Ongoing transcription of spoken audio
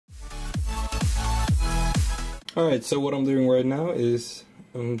Alright, so what I'm doing right now is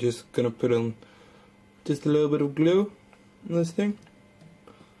I'm just gonna put on just a little bit of glue on this thing.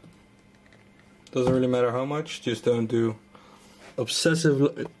 Doesn't really matter how much, just don't do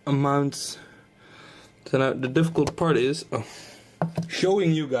obsessive amounts. So now the difficult part is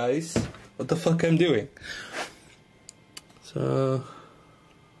showing you guys what the fuck I'm doing. So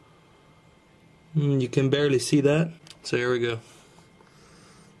you can barely see that. So here we go.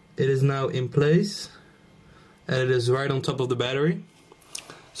 It is now in place and it is right on top of the battery.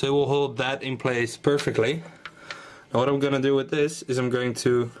 So it will hold that in place perfectly. Now what I'm gonna do with this is I'm going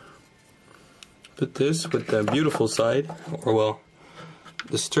to put this with the beautiful side, or well,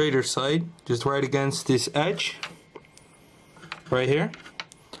 the straighter side, just right against this edge right here,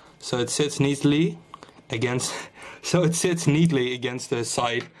 so it sits neatly against the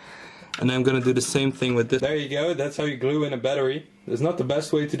side. And then I'm gonna do the same thing with this. There you go, that's how you glue in a battery. It's not the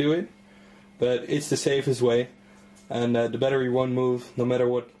best way to do it, but it's the safest way, and the battery won't move no matter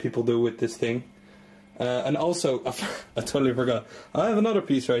what people do with this thing. And also, I totally forgot, I have another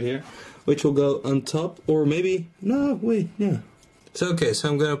piece right here which will go on top, or maybe, no, wait, yeah. So okay, so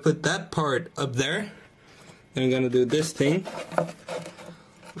I'm gonna put that part up there, and I'm gonna do this thing.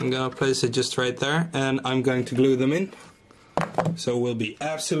 I'm gonna place it just right there, and I'm going to glue them in. So we'll be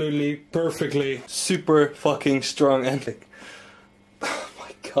absolutely, perfectly, super fucking strong and like, oh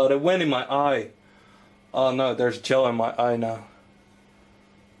my god, it went in my eye. Oh no, there's gel in my eye now.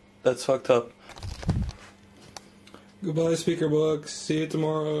 That's fucked up. Goodbye, speaker box. See you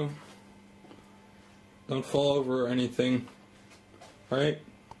tomorrow. Don't fall over or anything. Right?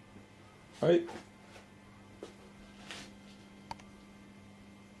 Right?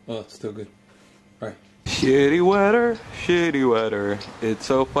 Oh, it's still good. Right. Shitty weather. It's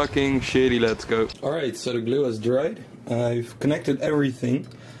so fucking shitty, let's go. Alright, so the glue has dried. I've connected everything.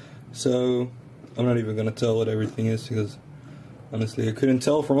 So, I'm not even gonna tell what everything is because honestly I couldn't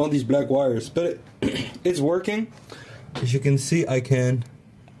tell from all these black wires. But it's working. As you can see, I can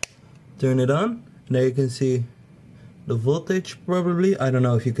turn it on. Now you can see the voltage probably. I don't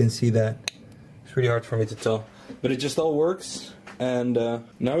know if you can see that. It's pretty hard for me to tell. But it just all works. And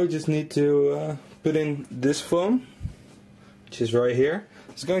now we just need to put in this foam, which is right here.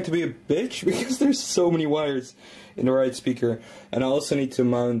 It's going to be a bitch because there's so many wires in the right speaker. And I also need to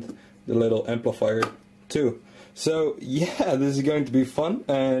mount the little amplifier too. So yeah, this is going to be fun.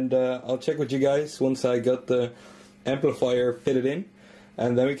 And I'll check with you guys once I got the amplifier fitted in.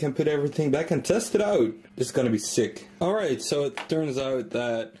 And then we can put everything back and test it out. It's gonna be sick. Alright, so it turns out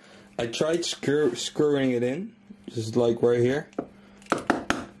that I tried screwing it in, just like right here.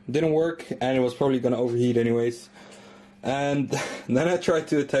 Didn't work, and it was probably gonna overheat anyways. And then I tried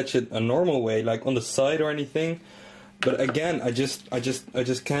to attach it a normal way, like on the side or anything. But again, I just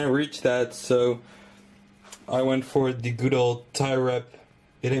can't reach that, so I went for the good old tie wrap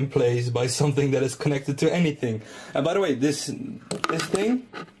it in place by something that is connected to anything. And by the way, this thing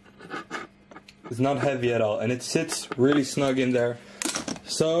is not heavy at all, and it sits really snug in there.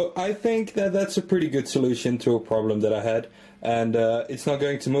 So I think that that's a pretty good solution to a problem that I had. And it's not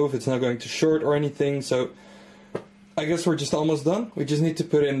going to move, it's not going to short or anything, so I guess we're just almost done. We just need to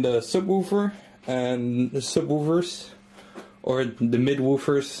put in the subwoofer and the subwoofers, or the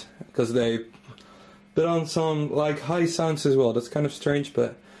mid-woofers, because they put on some like high sounds as well. That's kind of strange,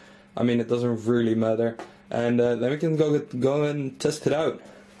 but I mean it doesn't really matter. And then we can go and test it out.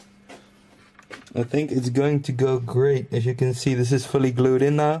 I think it's going to go great. As you can see, this is fully glued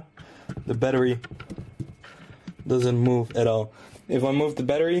in now. The battery doesn't move at all. If I move the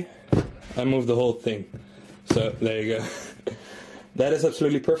battery, I move the whole thing. So there you go. That is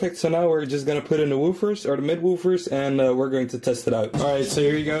absolutely perfect. So now we're just gonna put in the woofers, or the mid woofers, and we're going to test it out. Alright, so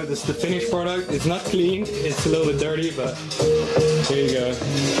here you go. This is the finished product. It's not clean, it's a little bit dirty, but here you go.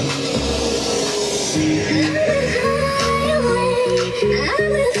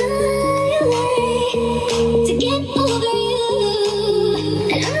 To get over you.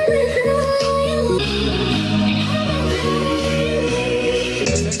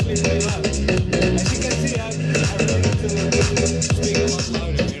 It's actually really loud. As you can see, I really need to speak a lot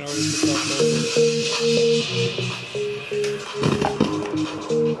louder in order to talk louder.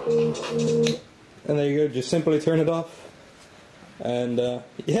 And there you go, just simply turn it off. And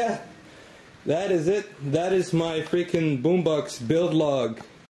yeah, that is it. That is my freaking Boombox build log.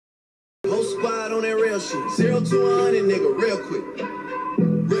 Whole squad on that real shit. 0 to 100, nigga, real quick.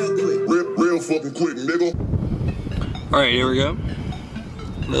 Real fucking quick, nigga. Alright, here we go.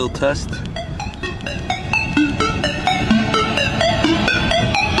 Little test.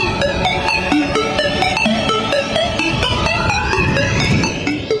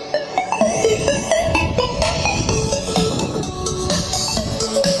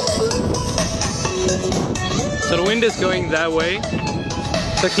 wind is going that way.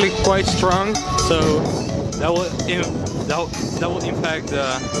 It's actually quite strong, so that will impact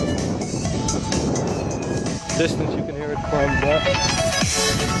the distance. You can hear it from that.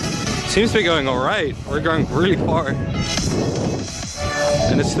 Seems to be going alright. We're going really far.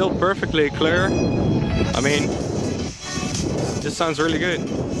 And it's still perfectly clear. I mean, this sounds really good.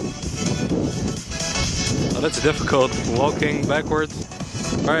 Oh, that's difficult, walking backwards.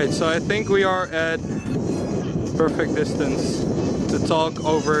 Alright, so I think we are at perfect distance to talk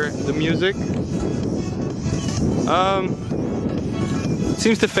over the music.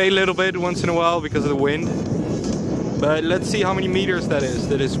 Seems to fade a little bit once in a while because of the wind. But let's see how many meters that is.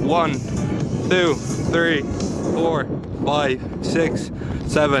 That is 1, 2, 3, 4, 5, 6,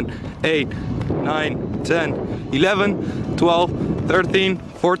 7, 8, 9, 10, 11, 12, 13,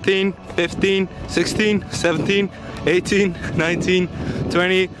 14, 15, 16, 17, 18, 19,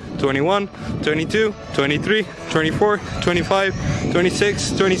 20, 21, 22, 23, 24, 25,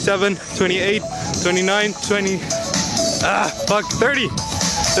 26, 27, 28, 29, 20, 30,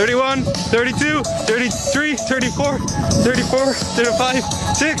 31, 32, 33, 34, 34, 35,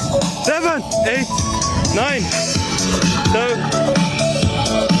 6, 7, 8, 9. So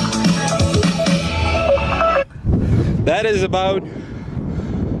that is about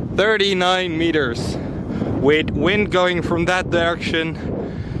 39 meters with wind going from that direction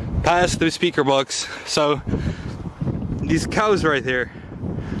past the speaker box. So these cows right here,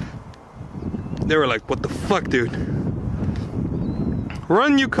 they were like, what the fuck, dude?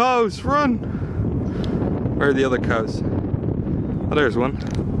 Run, you cows, run! Where are the other cows? Oh, there's one.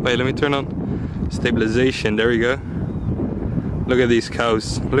 Wait, let me turn on stabilization. There we go. Look at these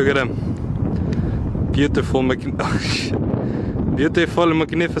cows. Look at them. Beautiful, beautiful,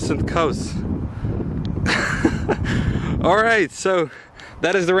 magnificent cows. Alright, so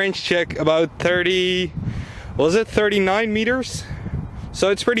that is the range check. About 30, was it 39 meters? So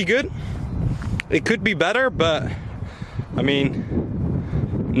it's pretty good. It could be better, but I mean,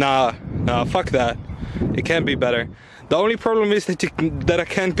 nah, fuck that. It can't be better. The only problem is that I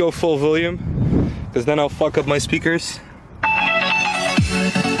can't go full volume, because then I'll fuck up my speakers.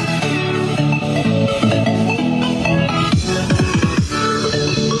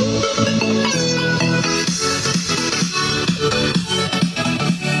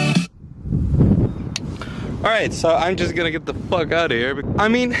 Alright, so I'm just gonna get the fuck out of here. I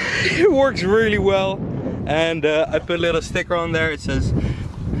mean, it works really well. And I put a little sticker on there. It says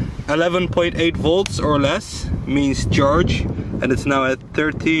 11.8 volts or less means charge. And it's now at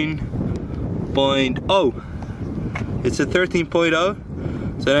 13.0. It's at 13.0.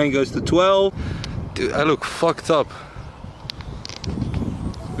 So then it goes to 12. Dude, I look fucked up.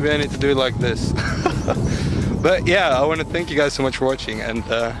 Maybe I need to do it like this. But yeah, I want to thank you guys so much for watching. And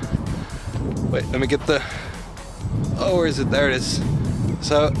wait, let me get the... Oh, where is it? There it is.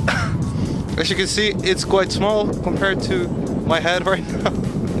 So, as you can see, it's quite small compared to my head right now.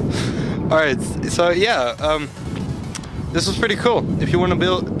 Alright, so yeah, this was pretty cool. If you want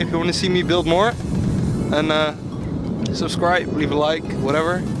to see me build more, and subscribe, leave a like,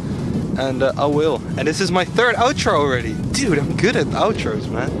 whatever, and I will. And this is my third outro already. Dude, I'm good at outros,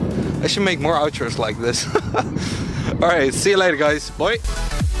 man. I should make more outros like this. Alright, see you later, guys. Bye.